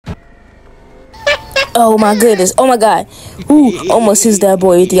Oh my goodness. Oh my god. Ooh, almost hits that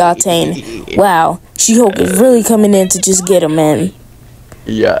boy with the octane. Wow. She-Hulk is really coming in to just get him, man.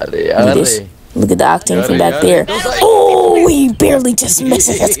 Look at this. Look at the octane from back there. Oh, he barely just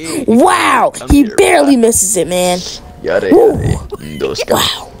misses it. Wow. He barely misses it, man.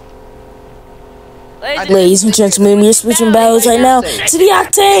 Wow. Ladies and gentlemen, we're switching battles right now to the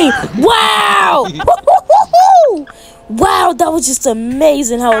octane. Wow. Wow, that was just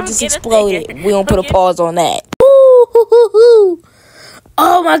amazing how it just exploded. We don't put a pause on that.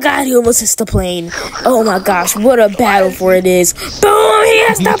 Oh my god, he almost hits the plane. Oh my gosh, what a battle for it is. Boom, he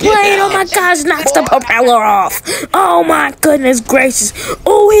hits the plane. Oh my gosh, knocks the propeller off. Oh my goodness gracious.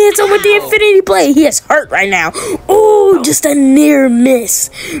 Oh, he hits him with the infinity blade. He is hurt right now. Oh, just a near miss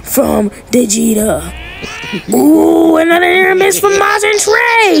from Vegeta. Ooh, another near miss from Maz and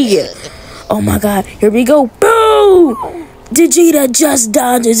Trey. Oh my god, here we go. Boom! Vegeta just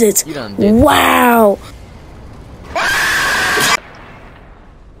dodges it. Wow.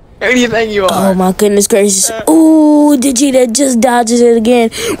 Who do you think you are? Oh my goodness gracious. Ooh, Vegeta just dodges it again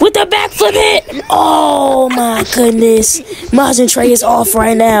with the backflip hit. Oh my goodness. Maz and Trey is off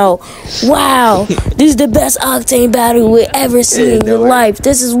right now. Wow. This is the best octane battle we've ever seen in your life.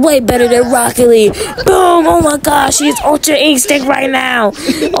 This is way better than Rocket League. Boom. Oh my gosh. He's Ultra Instinct right now.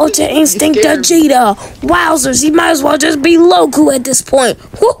 Ultra Instinct Vegeta. Wowzers. He might as well just be Loku at this point.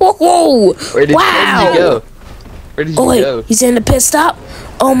 Whoa. Where did you go? Where did you go? He's in the pit stop.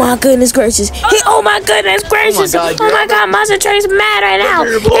 Oh my goodness gracious. Oh my goodness gracious. Oh my god, Monster Trey's mad right now.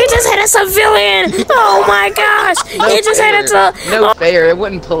 He just hit a civilian. Oh my gosh. He just hit a... No fair. It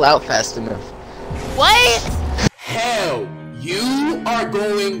wouldn't pull out fast enough. What? Hell, you are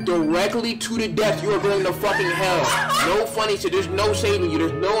going directly to the death. You are going to fucking hell. No funny shit. There's no saving you.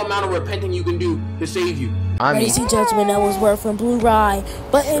 There's no amount of repenting you can do to save you. Ladies and gentlemen, that was word from Blue Rye.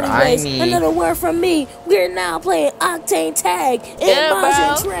 But anyways, another word from me. We're now playing Octane Tag. And Maz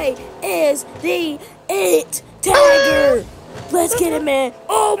and Trey is the It Tagger. Let's get it, man.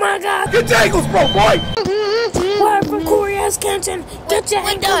 Oh my god. Get your ankles broke, boy. Word from Corey S. Kenton. Get your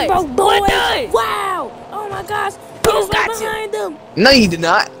ankles broke, boy. Wow. Oh my gosh. Who's right behind him? No, you did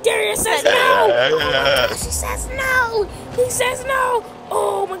not. Darius says no. Oh my gosh, he says no. He says no.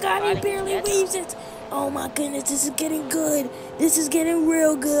 Oh my god, he barely weaves it. Oh my goodness, this is getting good. This is getting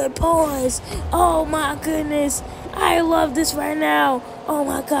real good. Pause. Oh my goodness. I love this right now. Oh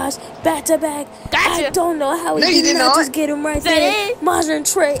my gosh. Back to back. Gotcha. I don't know how he did not just get him right there. Maz and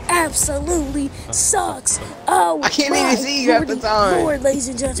Trey absolutely sucks. Oh, I can't even see you half the time. Lord, ladies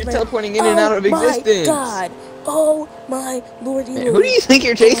and gentlemen. You're teleporting in and out of existence. Oh my god. Oh my lordy lord. Who do you think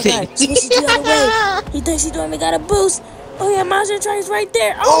you're chasing? Oh switches the other way. He thinks he only got a boost. Oh yeah, Maz and Trey's right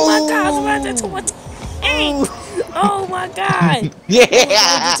there. Oh my gosh, right there to what? Oh my god.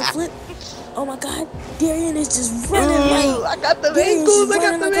 Yeah. Flip. Oh my god. Darian is just running right. I got the ankles. I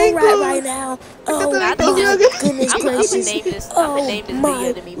got the ankles right now. Oh my goodness gracious. Oh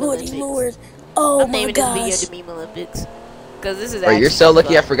my lordy lord. Oh my gosh. I'm naming this video the Meme Olympics. Because this is you're so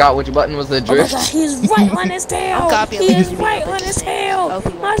lucky I forgot which button was the drift. Oh my god, he's right on his tail. He is right on his tail.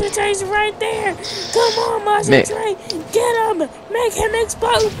 Maz and Trey's right there. Come on, Maz and Trey. Get him. Make him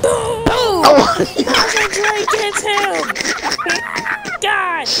explode. Boom. Maz and Trey gets him.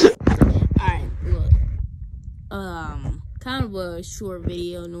 God. Alright, look. Kind of a short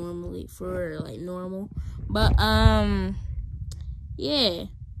video normally for like normal. But yeah.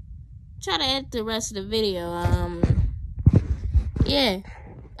 Try to edit the rest of the video. Yeah,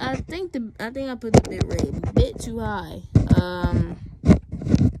 I think I put the bit rate a bit too high.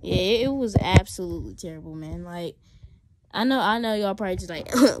 Yeah, it was absolutely terrible, man. Like, I know y'all probably just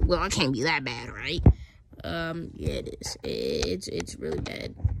like, well, it can't be that bad, right? Yeah, it is. It's really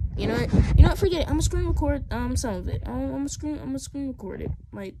bad. You know what? Forget it. I'm gonna screen record some of it. I'm gonna screen record it.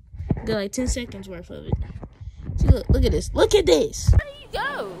 Like, get like 10 seconds worth of it. See, look at this. Look at this.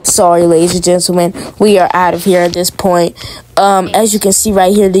 Go. Sorry, ladies and gentlemen, we are out of here at this point. As you can see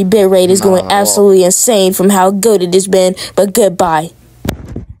right here, the bit rate is going absolutely insane from how good it has been. But goodbye.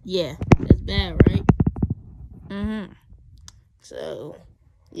 Yeah, that's bad, right? So,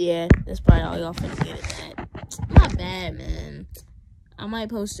 yeah, that's probably all y'all finna get at that. Not bad, man. I might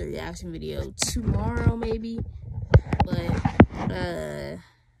post a reaction video tomorrow, maybe. But, I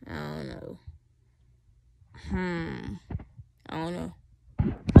don't know. I don't know.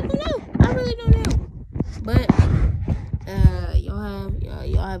 I really don't know. But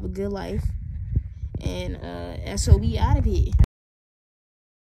y'all have a good life. And SOB out of here.